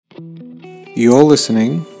You're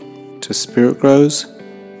listening to Spirit Grow's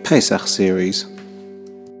Pesach series.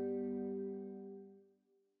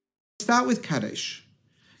 Start with Kadesh.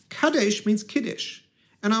 Kadesh means Kiddush.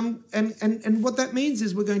 And what that means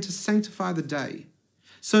is we're going to sanctify the day.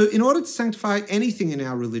 So in order to sanctify anything in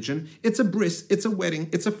our religion, it's a bris, it's a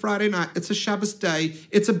wedding, it's a Friday night, it's a Shabbos day,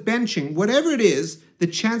 it's a benching, whatever it is, the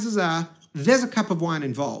chances are there's a cup of wine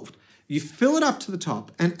involved. You fill it up to the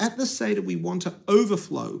top, and at the Seder we want to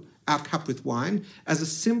overflow our cup with wine as a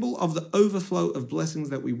symbol of the overflow of blessings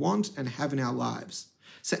that we want and have in our lives.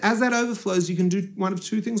 So as that overflows, you can do one of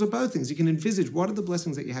two things or both things. You can envisage what are the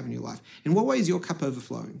blessings that you have in your life. In what way is your cup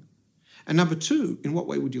overflowing? And number two, in what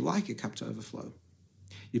way would you like your cup to overflow?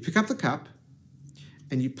 You pick up the cup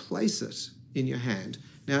and you place it in your hand.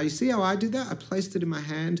 Now, you see how I did that? I placed it in my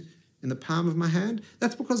hand, in the palm of my hand.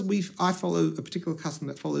 That's because I follow a particular custom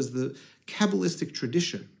that follows the Kabbalistic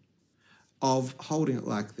tradition of holding it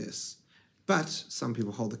like this. But some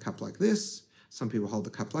people hold the cup like this. Some people hold the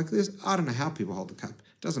cup like this. I don't know how people hold the cup.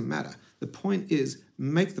 It doesn't matter. The point is,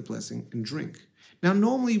 make the blessing and drink. Now,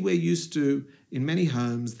 normally we're used to, in many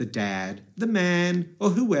homes, the dad, the man, or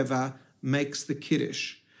whoever makes the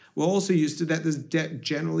kiddush. We're also used to that there's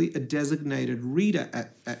generally a designated reader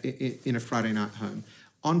in a Friday night home.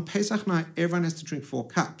 On Pesach night, everyone has to drink 4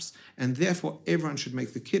 cups, and therefore everyone should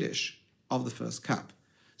make the kiddush of the first cup.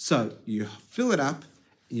 So you fill it up,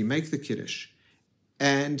 you make the kiddush,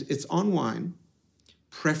 and it's on wine,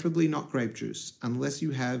 preferably not grape juice, unless you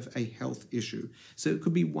have a health issue. So it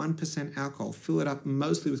could be 1% alcohol. Fill it up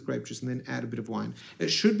mostly with grape juice and then add a bit of wine. It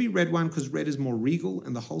should be red wine because red is more regal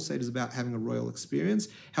and the whole Seder is about having a royal experience.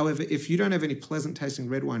 However, if you don't have any pleasant tasting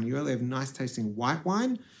red wine, you only have nice tasting white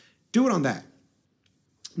wine, do it on that.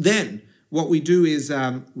 Then what we do is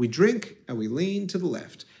we drink and we lean to the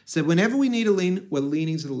left. So whenever we need to lean, we're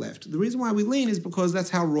leaning to the left. The reason why we lean is because that's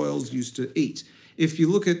how royals used to eat. If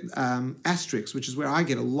you look at Asterix, which is where I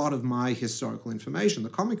get a lot of my historical information, the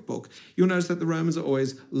comic book, you'll notice that the Romans are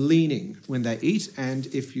always leaning when they eat. And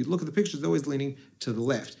if you look at the pictures, they're always leaning to the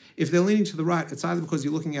left. If they're leaning to the right, it's either because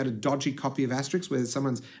you're looking at a dodgy copy of Asterix where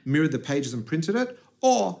someone's mirrored the pages and printed it,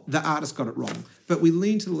 or the artist got it wrong. But we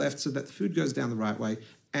lean to the left so that the food goes down the right way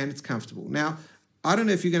and it's comfortable. Now, I don't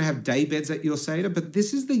know if you're going to have day beds at your Seder, but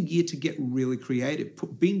this is the year to get really creative.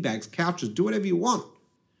 Put beanbags, couches, do whatever you want.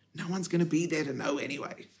 No one's going to be there to know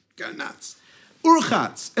anyway. Go nuts.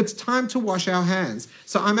 Urchatz, it's time to wash our hands.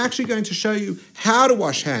 So I'm actually going to show you how to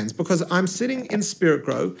wash hands because I'm sitting in Spirit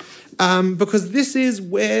Grow because this is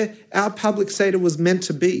where our public Seder was meant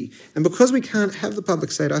to be. And because we can't have the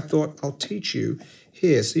public Seder, I thought I'll teach you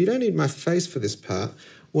here. So you don't need my face for this part.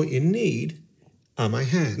 What you need are my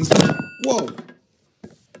hands. Whoa.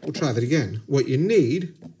 We'll try that again. What you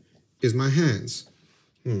need is my hands.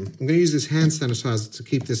 I'm going to use this hand sanitizer to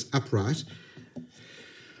keep this upright.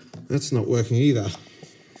 That's not working either.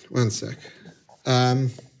 One sec. All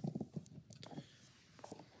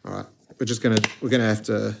right, we're gonna have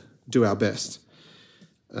to do our best.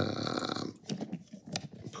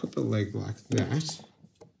 Put the leg like that.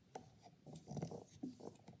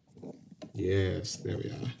 Yes, there we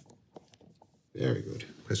are. Very good.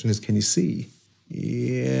 Question is, can you see?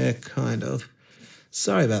 Yeah, kind of.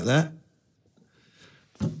 Sorry about that.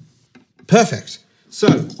 Perfect. So,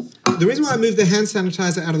 the reason why I moved the hand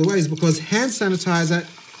sanitizer out of the way is because hand sanitizer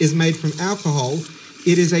is made from alcohol.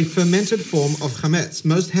 It is a fermented form of chametz.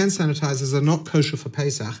 Most hand sanitizers are not kosher for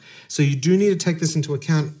Pesach, so you do need to take this into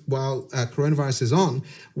account while coronavirus is on,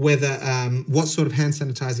 whether what sort of hand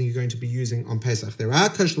sanitizer you're going to be using on Pesach. There are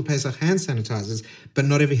kosher Pesach hand sanitizers, but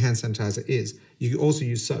not every hand sanitizer is. You also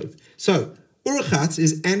use soap. So, urchatz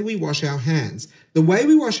is, and we wash our hands. The way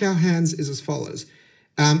we wash our hands is as follows.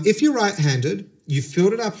 If you're right-handed, you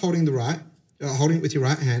filled it up holding it with your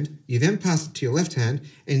right hand, you then pass it to your left hand,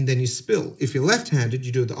 and then you spill. If you're left-handed,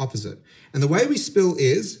 you do the opposite. And the way we spill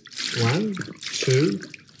is 1, 2,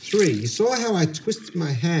 3. You saw how I twisted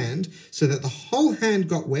my hand so that the whole hand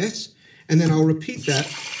got wet, and then I'll repeat that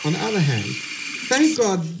on the other hand. Thank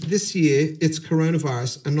God this year it's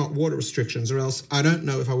coronavirus and not water restrictions, or else I don't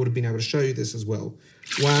know if I would have been able to show you this as well.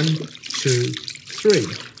 1, 2, 3.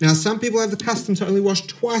 Now, some people have the custom to only wash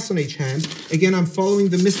twice on each hand. Again, I'm following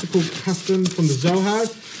the mystical custom from the Zohar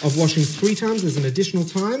of washing 3 times. There's an additional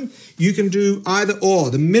time. You can do either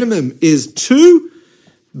or. The minimum is 2,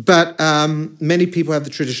 but many people have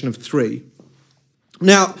the tradition of 3.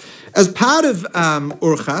 Now, as part of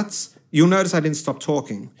urchatz, you'll notice I didn't stop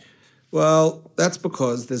talking. Well, that's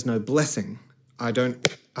because there's no blessing.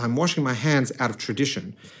 I'm washing my hands out of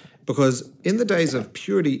tradition because in the days of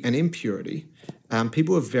purity and impurity,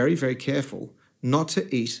 people are very, very careful not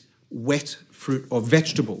to eat wet fruit or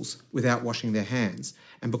vegetables without washing their hands.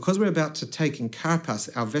 And because we're about to take in karpas,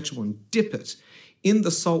 our vegetable, and dip it in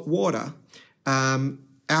the salt water, our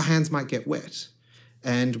hands might get wet.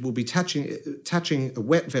 And we'll be touching a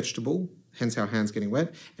wet vegetable, hence our hands getting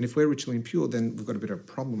wet. And if we're ritually impure, then we've got a bit of a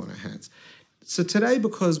problem on our hands. So today,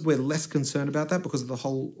 because we're less concerned about that, because of a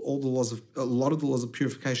lot of the laws of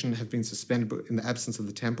purification have been suspended in the absence of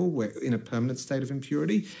the temple, we're in a permanent state of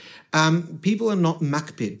impurity. People are not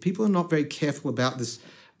makpid. People are not very careful about this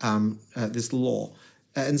law.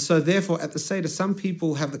 And so therefore, at the Seder, some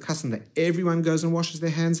people have the custom that everyone goes and washes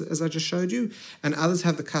their hands, as I just showed you, and others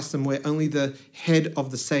have the custom where only the head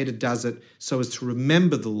of the Seder does it so as to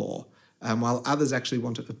remember the law, while others actually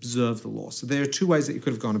want to observe the law. So there are two ways that you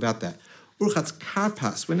could have gone about that. Urchatz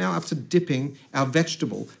karpas, we're now up to dipping our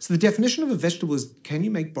vegetable. So the definition of a vegetable is, can you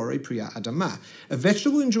make borei priya adama? A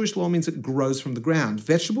vegetable in Jewish law means it grows from the ground.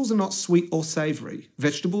 Vegetables are not sweet or savory.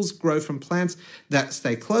 Vegetables grow from plants that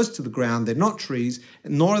stay close to the ground. They're not trees,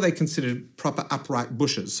 nor are they considered proper upright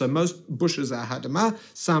bushes. So most bushes are hadama.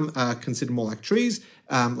 Some are considered more like trees,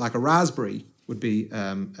 like a raspberry would be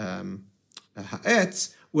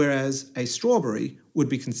ha'etz, whereas a strawberry would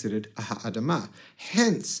be considered a ha'adama.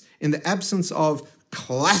 Hence, in the absence of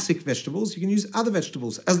classic vegetables, you can use other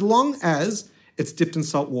vegetables, as long as it's dipped in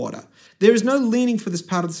salt water. There is no leaning for this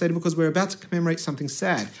part of the Seder because we're about to commemorate something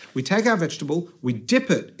sad. We take our vegetable, we dip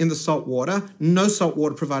it in the salt water, no salt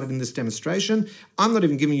water provided in this demonstration. I'm not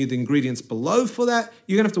even giving you the ingredients below for that.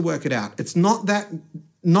 You're going to have to work it out. It's not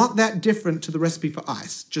that different to the recipe for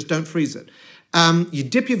ice. Just don't freeze it. You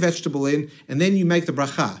dip your vegetable in, and then you make the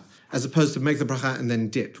bracha, as opposed to make the bracha and then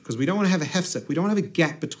dip, because we don't want to have a hefsek. We don't want to have a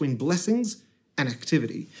gap between blessings and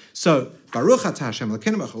activity. So, Baruch atah Hashem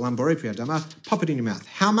Elokeinu melech haolam borei pri adama, pop it in your mouth.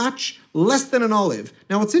 How much? Less than an olive.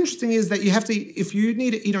 Now, what's interesting is that you have to, if you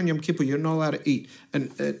need to eat on Yom Kippur, you're not allowed to eat an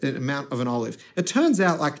amount of an olive. It turns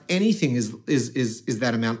out like anything is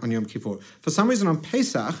that amount on Yom Kippur. For some reason on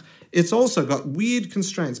Pesach, it's also got weird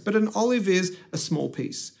constraints, but an olive is a small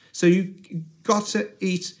piece. So you got to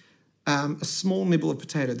eat a small nibble of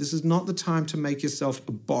potato. This is not the time to make yourself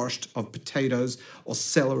a borscht of potatoes or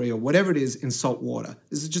celery or whatever it is in salt water.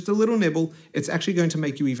 This is just a little nibble. It's actually going to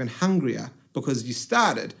make you even hungrier because you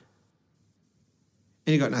started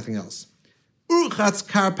and you got nothing else. Urchatz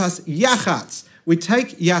karpas yachatz. We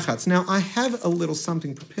take yachatz. Now, I have a little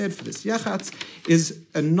something prepared for this. Yachatz is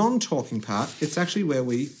a non-talking part. It's actually where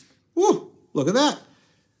we, look at that.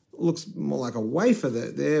 Looks more like a wafer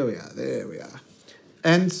there. There we are.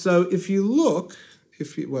 And so if you look,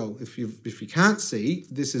 if you can't see,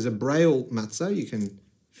 this is a braille matzah. You can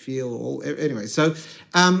feel all, anyway. So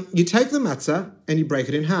you take the matzah and you break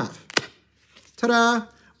it in half. Ta-da!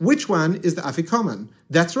 Which one is the afikoman?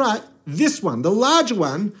 That's right, this one. The larger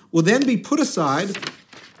one will then be put aside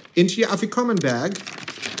into your afikoman bag,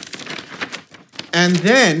 and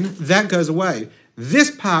then that goes away. This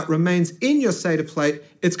part remains in your Seder plate.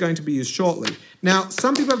 It's going to be used shortly. Now,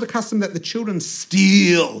 some people have the custom that the children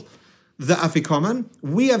steal the afikoman.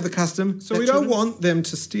 We have the custom, so we don't want them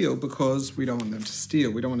to steal because we don't want them to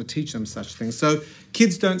steal. We don't want to teach them such things. So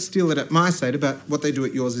kids don't steal it at my Seder, but what they do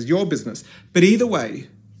at yours is your business. But either way,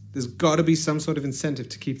 there's got to be some sort of incentive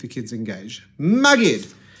to keep the kids engaged.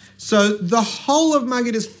 Magid. So the whole of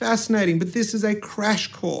Magid is fascinating, but this is a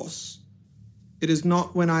crash course. It is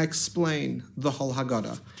not when I explain the whole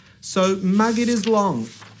Haggadah. So Magid is long.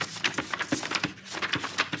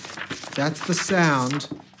 That's the sound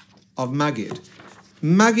of Magid.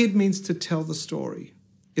 Magid means to tell the story.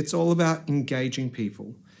 It's all about engaging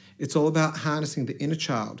people. It's all about harnessing the inner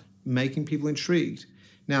child, making people intrigued.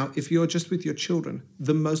 Now, if you're just with your children,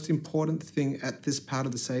 the most important thing at this part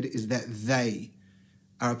of the Seder is that they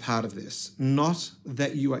are a part of this, not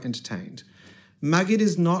that you are entertained. Magid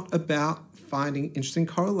is not about finding interesting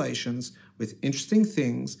correlations with interesting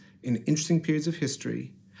things in interesting periods of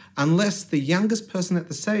history, unless the youngest person at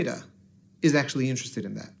the Seder is actually interested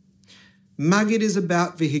in that. Magid is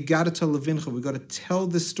about v'higadata levincha. We've got to tell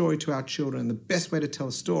this story to our children, and the best way to tell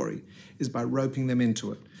a story is by roping them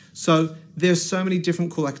into it. So there's so many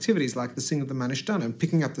different cool activities, like the singing of the Manishtana, and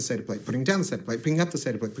picking up the Seder plate, putting down the Seder plate, picking up the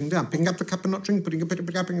Seder plate, putting down, picking up the cup and not drinking,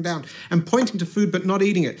 putting it down, and pointing to food but not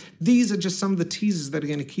eating it. These are just some of the teasers that are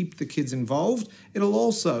going to keep the kids involved. It'll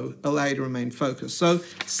also allow you to remain focused. So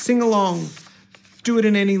sing along, do it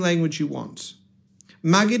in any language you want.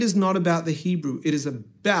 Magid is not about the Hebrew, it is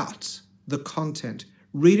about the content.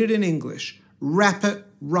 Read it in English, rap it,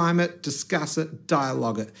 rhyme it, discuss it,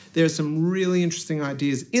 dialogue it. There are some really interesting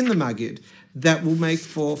ideas in the Magid that will make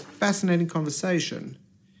for fascinating conversation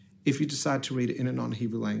if you decide to read it in a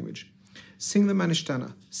non-Hebrew language. sing the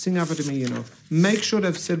Manishtana, sing Avodah Miyino. Make sure to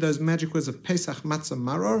have said those magic words of Pesach, Matzah,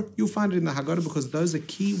 Maror. You'll find it in the Haggadah because those are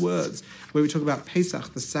key words where we talk about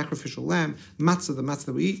Pesach, the sacrificial lamb, Matzah, the matzah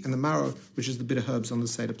that we eat, and the Maror, which is the bitter herbs on the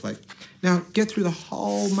Seder plate. Now, get through the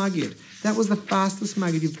whole Magid. That was the fastest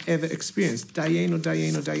Magid you've ever experienced. Dayenu,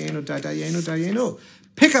 Dayenu, Dayenu, Dayenu, Dayenu.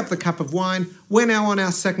 Pick up the cup of wine. We're now on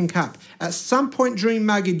our second cup. At some point during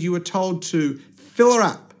Magid, you were told to fill her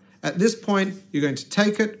up. At this point, you're going to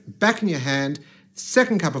take it back in your hand.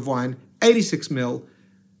 Second cup of wine, 86 ml.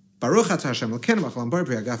 Baruch atah Hashem Elokeinu melech haolam borei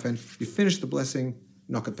pri hagafen. You finish the blessing,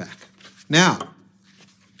 knock it back. Now,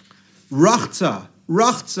 rachza.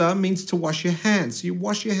 Rachza means to wash your hands. So you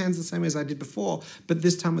wash your hands the same way as I did before, but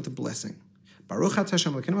this time with the blessing. Baruch atah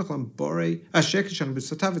Hashem Elokeinu melech haolam borei asher kishanu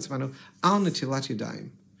b'tzotav v'tzvanu al netilat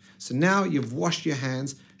yadayim. So now you've washed your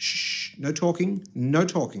hands. Shh, no talking, no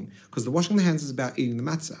talking. Because the washing of the hands is about eating the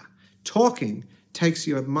matzah. Talking takes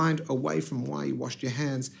your mind away from why you washed your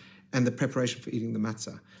hands and the preparation for eating the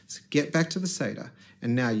matzah. So get back to the Seder,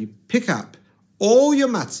 and now you pick up all your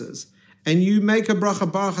matzahs, and you make a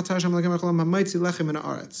bracha, Baruch atah Hashem Elokeinu melech haolam hamoitzi lechem min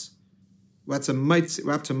haaretz. We're up to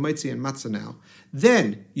moitzi and matzah now.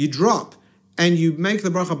 Then you drop, and you make the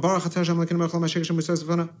bracha, Baruch atah Hashem Elokeinu melech haolam asher kishanu b'tzotav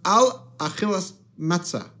v'tzvanu al achilas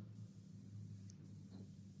matzah.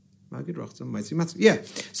 Yeah.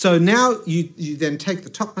 So now you then take the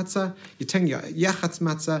top matzah, you take your yachatz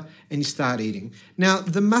matzah, and you start eating. Now,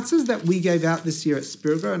 the matzahs that we gave out this year at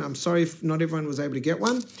Spirit Grow, and I'm sorry if not everyone was able to get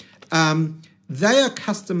one, they are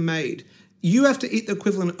custom made. You have to eat the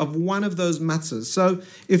equivalent of one of those matzahs. So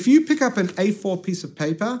if you pick up an A4 piece of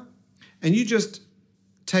paper and you just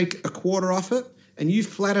take a quarter off it and you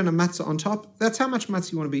flatten a matzah on top, that's how much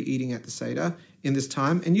matzah you want to be eating at the Seder in this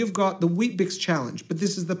time. And you've got the Wheat Bix Challenge, but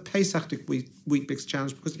this is the Pesach Wheat Bix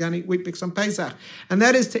Challenge because you can't eat Wheat Bix on Pesach. And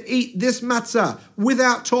that is to eat this matzah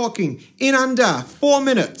without talking in under 4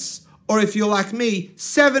 minutes. Or if you're like me,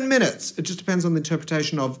 7 minutes. It just depends on the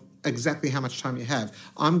interpretation of exactly how much time you have.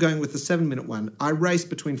 I'm going with the 7-minute one. I race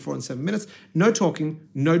between 4 and 7 minutes. No talking,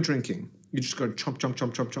 no drinking. You just go chomp, chomp,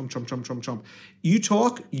 chomp, chomp, chomp, chomp, chomp, chomp, chomp. You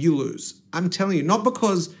talk, you lose. I'm telling you, not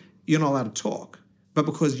because you're not allowed to talk, but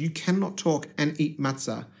because you cannot talk and eat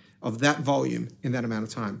matzah of that volume in that amount of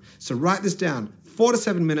time. So write this down, 4 to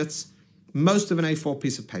 7 minutes, most of an A4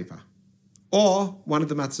 piece of paper, or one of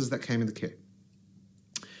the matzahs that came in the kit.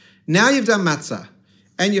 Now you've done matzah,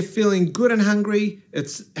 and you're feeling good and hungry.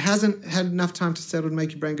 It hasn't had enough time to settle and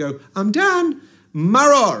make your brain go, I'm done.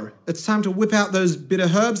 Maror, it's time to whip out those bitter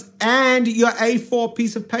herbs and your A4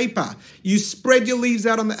 piece of paper. You spread your leaves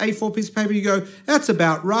out on the A4 piece of paper. You go, that's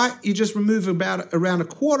about right. You just remove around a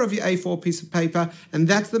quarter of your A4 piece of paper, and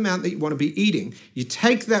that's the amount that you want to be eating. You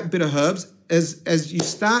take that bitter herbs as you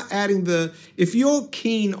start adding if you're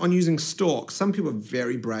keen on using stalks, some people are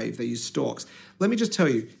very brave, they use stalks. Let me just tell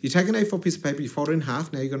you, you take an A4 piece of paper, you fold it in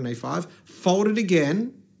half, now you've got an A5, fold it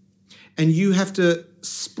again, and you have to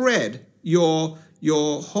spread your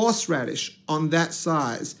horseradish on that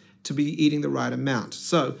size to be eating the right amount.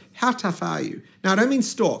 So how tough are you? Now, I don't mean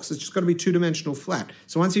stalks. It's just got to be two-dimensional flat.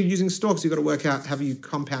 So once you're using stalks, you've got to work out, have you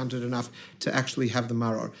compounded enough to actually have the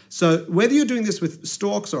maror? So whether you're doing this with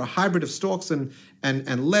stalks or a hybrid of stalks and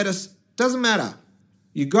lettuce, doesn't matter.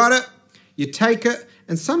 You got it, you take it,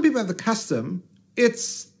 and some people have the custom,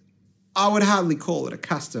 I would hardly call it a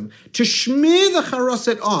custom, to smear the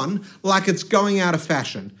charoset on like it's going out of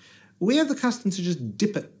fashion. We have the custom to just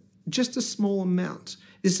dip it, just a small amount.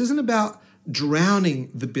 This isn't about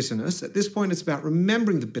drowning the bitterness. At this point, it's about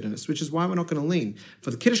remembering the bitterness, which is why we're not going to lean.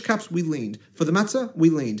 For the Kiddush cups, we leaned. For the matzah, we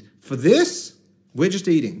leaned. For this, we're just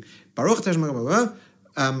eating. Baruch atah Hashem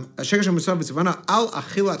al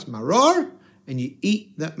achilat maror, and you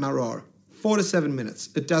eat that maror. 4 to 7 minutes.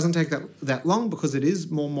 It doesn't take that long because it is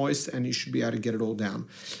more moist and you should be able to get it all down.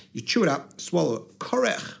 You chew it up, swallow it.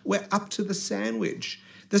 Korech, we're up to the sandwich.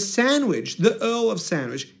 The sandwich, the Earl of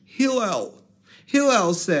Sandwich, Hillel.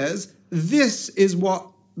 Hillel says, this is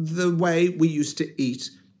the way we used to eat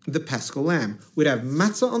the Paschal lamb. We'd have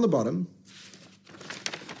matzah on the bottom.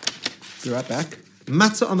 Be right back.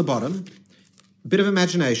 Matzah on the bottom. Bit of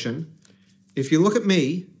imagination. If you look at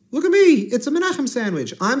me, it's a Menachem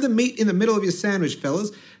sandwich. I'm the meat in the middle of your sandwich,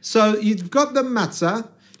 fellas. So you've got the matzah,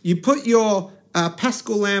 you put your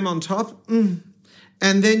Paschal lamb on top, and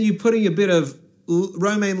then you put in a bit of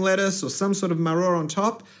romaine lettuce or some sort of maror on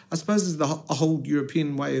top. I suppose this is a whole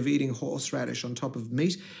European way of eating horseradish on top of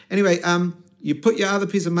meat. Anyway, you put your other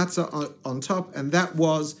piece of matzah on top, and that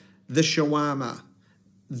was the shawarma.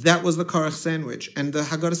 that was the korach sandwich. And the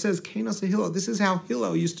Haggadah says, Kenos Hillel, this is how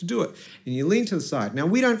Hillel used to do it. And you lean to the side. Now,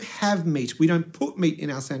 we don't have meat. We don't put meat in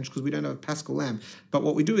our sandwich because we don't have a paschal lamb. But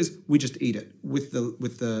what we do is we just eat it with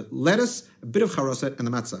the lettuce, a bit of charoset, and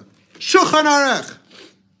the matzah. Shulchan Aruch.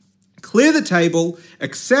 Clear the table,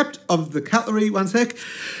 except of the cutlery. One sec.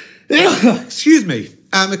 Excuse me.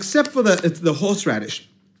 Except for the horseradish.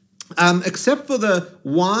 Except for the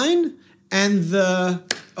wine and the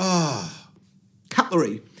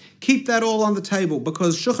cutlery. Keep that all on the table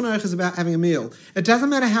because Shulchan Aruch is about having a meal. It doesn't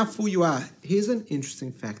matter how full you are. Here's an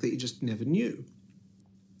interesting fact that you just never knew.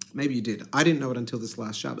 Maybe you did. I didn't know it until this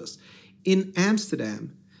last Shabbos. In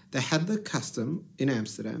Amsterdam, they had the custom in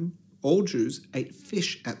Amsterdam, all Jews ate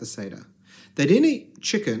fish at the Seder. They didn't eat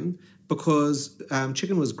chicken because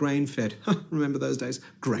chicken was grain-fed. Remember those days?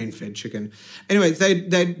 Grain-fed chicken. Anyway,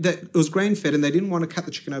 it was grain-fed and they didn't want to cut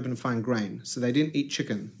the chicken open and find grain. So they didn't eat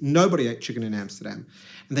chicken. Nobody ate chicken in Amsterdam.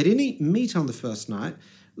 And they didn't eat meat on the first night.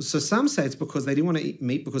 So some say it's because they didn't want to eat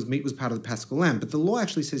meat because meat was part of the Paschal lamb. But the law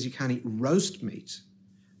actually says you can't eat roast meat.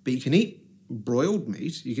 But you can eat broiled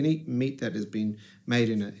meat. You can eat meat that has been made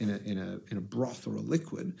in a broth or a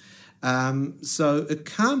liquid. So it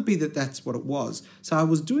can't be that that's what it was. So I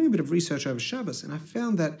was doing a bit of research over Shabbos, and I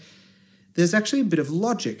found that there's actually a bit of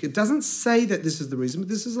logic. It doesn't say that this is the reason, but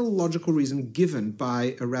this is a logical reason given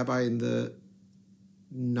by a rabbi in the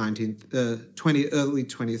early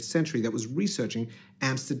 20th century that was researching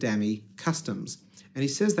Amsterdami customs. And he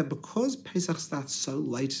says that because Pesach starts so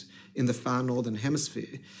late in the far northern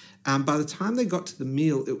hemisphere, by the time they got to the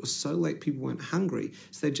meal, it was so late people weren't hungry,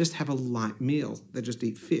 so they just have a light meal. They just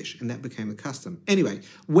eat fish, and that became the custom. Anyway,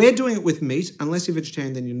 we're doing it with meat. Unless you're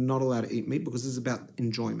vegetarian, then you're not allowed to eat meat because this is about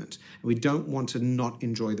enjoyment. And we don't want to not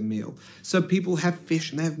enjoy the meal. So people have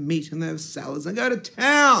fish, and they have meat, and they have salads, and they go to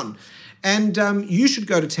town. And you should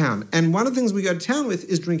go to town. And one of the things we go to town with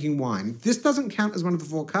is drinking wine. This doesn't count as one of the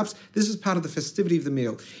 4 cups. This is part of the festivity of the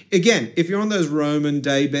meal. Again, if you're on those Roman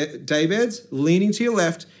day beds, leaning to your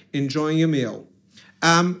left, enjoying your meal.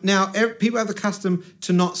 Now, people have the custom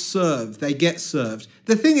to not serve. They get served.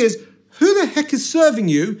 The thing is, who the heck is serving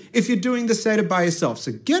you if you're doing the Seder by yourself?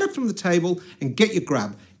 So get up from the table and get your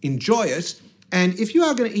grub. Enjoy it. And if you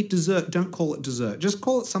are going to eat dessert, don't call it dessert. Just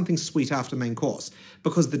call it something sweet after main course.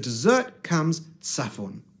 Because the dessert comes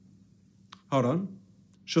tzafon. Hold on.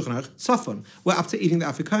 Shulchan Aruch, tzafon. We're up to eating the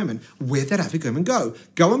afikomen. Where'd that afikomen go?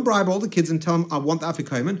 Go and bribe all the kids and tell them, I want the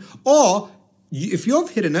afikomen. Or if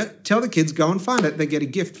you've hidden it, tell the kids, go and find it. They get a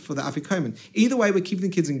gift for the afikomen. Either way, we're keeping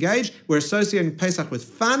the kids engaged. We're associating Pesach with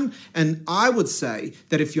fun. And I would say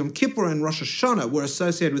that if Yom Kippur and Rosh Hashanah were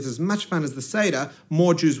associated with as much fun as the Seder,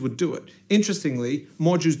 more Jews would do it. Interestingly,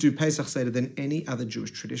 more Jews do Pesach Seder than any other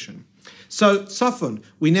Jewish tradition. So, tzafon,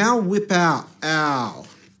 we now whip out our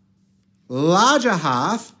larger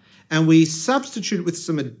half and we substitute it with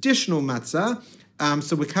some additional matzah.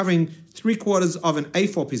 So we're covering 3/4 of an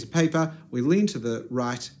A4 piece of paper. We lean to the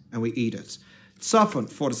right and we eat it. Tzafon,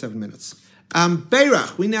 4 to 7 minutes.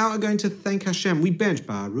 Beirach, we now are going to thank Hashem. We bench.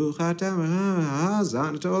 Baruch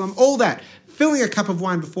all that. Filling a cup of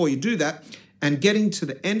wine before you do that and getting to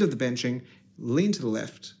the end of the benching, lean to the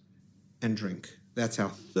left and drink. That's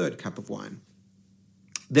our 3rd cup of wine.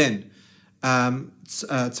 Then,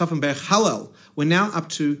 Tzafon Beirach Hallel. We're now up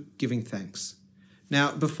to giving thanks.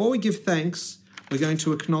 Now, before we give thanks, we're going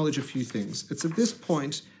to acknowledge a few things. It's at this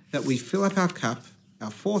point that we fill up our cup,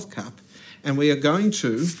 our 4th cup, and we are going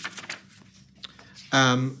to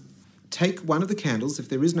take one of the candles. If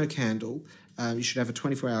there is no candle, you should have a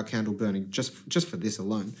 24-hour candle burning just for this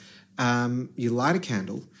alone. You light a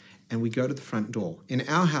candle, and we go to the front door. In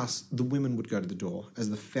our house, the women would go to the door as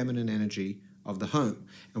the feminine energy of the home.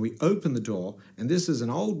 And we open the door, and this is an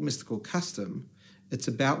old mystical custom. It's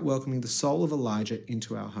about welcoming the soul of Elijah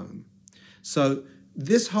into our home. So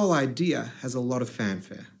this whole idea has a lot of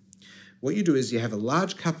fanfare. What you do is you have a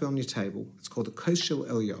large cup on your table. It's called the Kos Shel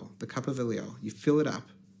Eliyahu, the cup of Eliyahu. You fill it up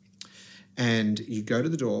and you go to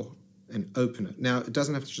the door and open it. Now, it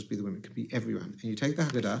doesn't have to just be the women. It could be everyone. And you take the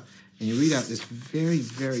Haggadah and you read out this very,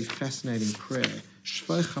 very fascinating prayer.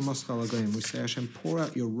 Shvoi chamos chal hagoyim. We say, Hashem, pour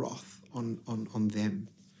out your wrath on them,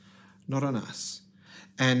 not on us.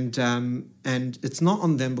 And it's not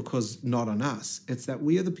on them because not on us. It's that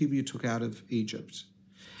we are the people you took out of Egypt.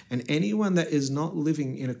 And anyone that is not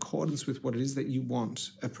living in accordance with what it is that you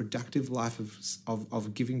want, a productive life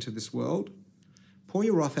of giving to this world, pour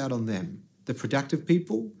your wrath out on them. The productive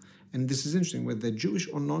people, and this is interesting, whether they're Jewish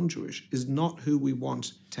or non-Jewish, is not who we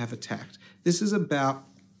want to have attacked. This is about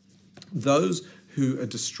those who are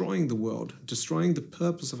destroying the world, destroying the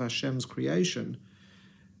purpose of Hashem's creation.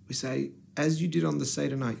 We say, as you did on the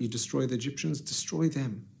Seder night, you destroy the Egyptians, destroy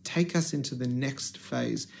them. Take us into the next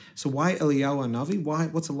phase. So why Eliyahu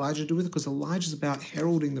Hanavi? What's Elijah do with it? Because Elijah's about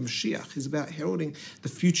heralding the Mashiach. He's about heralding the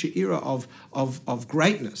future era of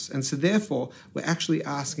greatness. And so therefore, we're actually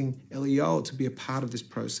asking Eliyahu to be a part of this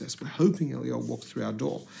process. We're hoping Eliyahu walks through our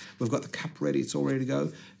door. We've got the cup ready. It's all ready to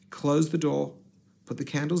go. Close the door. Put the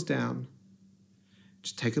candles down.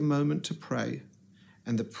 Just take a moment to pray.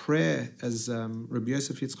 And the prayer, as Rabbi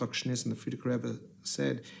Yosef Yitzchak Shnes and the Frierdiker Rebbe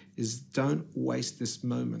said, is don't waste this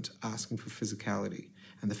moment asking for physicality.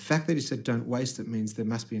 And the fact that he said don't waste it means there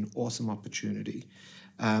must be an awesome opportunity.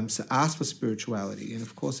 So ask for spirituality. And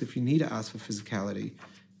of course, if you need to ask for physicality,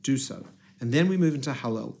 do so. And then we move into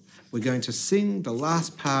Hallel. We're going to sing the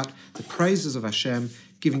last part, the praises of Hashem,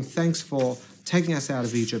 giving thanks for taking us out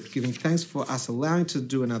of Egypt, giving thanks for us allowing to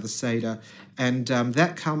do another Seder. And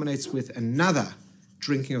that culminates with another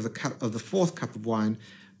drinking of the fourth cup of wine.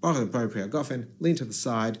 Lean to the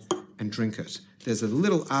side and drink it. There's a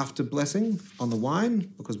little after blessing on the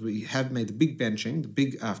wine because we have made the big benching, the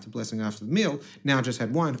big after blessing after the meal. Now I just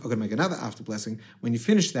had wine. I'm going to make another after blessing. When you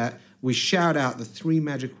finish that, we shout out the 3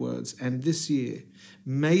 magic words. And this year,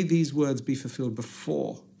 may these words be fulfilled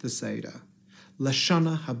before the Seder.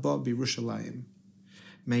 Lashana haba b'Yerushalayim.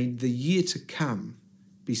 May the year to come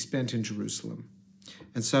be spent in Jerusalem.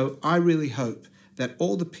 And so I really hope that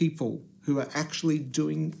all the people who are actually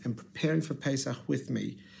doing and preparing for Pesach with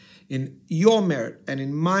me, in your merit and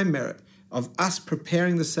in my merit of us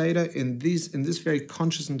preparing the Seder in this very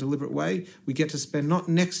conscious and deliberate way, we get to spend not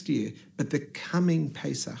next year, but the coming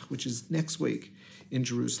Pesach, which is next week in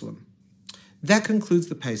Jerusalem. That concludes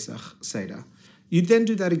the Pesach Seder. You then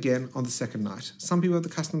do that again on the second night. Some people have the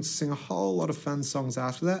custom to sing a whole lot of fun songs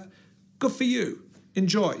after that. Good for you.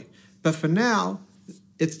 Enjoy. But for now,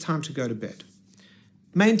 it's time to go to bed.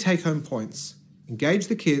 Main take-home points. Engage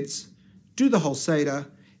the kids, do the whole Seder,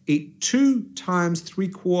 eat 2 times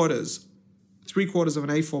 3/4 of an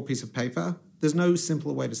A4 piece of paper. There's no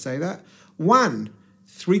simpler way to say that. 1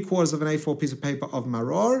 3/4 of an A4 piece of paper of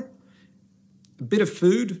maror, a bit of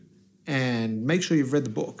food, and make sure you've read the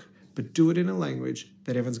book, but do it in a language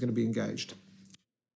that everyone's going to be engaged.